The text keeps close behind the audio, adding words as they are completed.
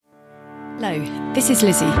Hello, this is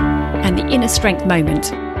Lizzie and the Inner Strength Moment.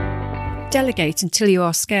 Delegate until you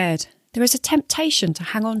are scared. There is a temptation to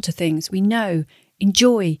hang on to things we know,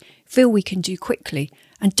 enjoy, feel we can do quickly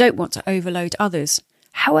and don't want to overload others.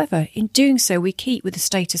 However, in doing so we keep with the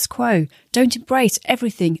status quo, don't embrace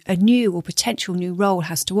everything a new or potential new role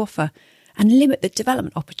has to offer and limit the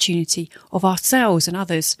development opportunity of ourselves and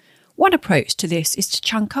others. One approach to this is to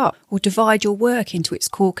chunk up or divide your work into its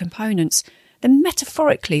core components. Then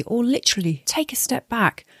metaphorically or literally take a step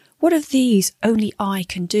back. What of these only I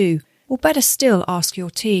can do? Or better still, ask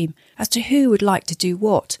your team as to who would like to do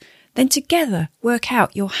what. Then together work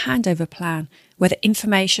out your handover plan, whether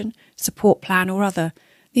information, support plan or other.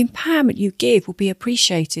 The empowerment you give will be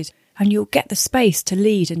appreciated and you'll get the space to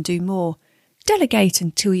lead and do more. Delegate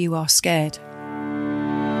until you are scared.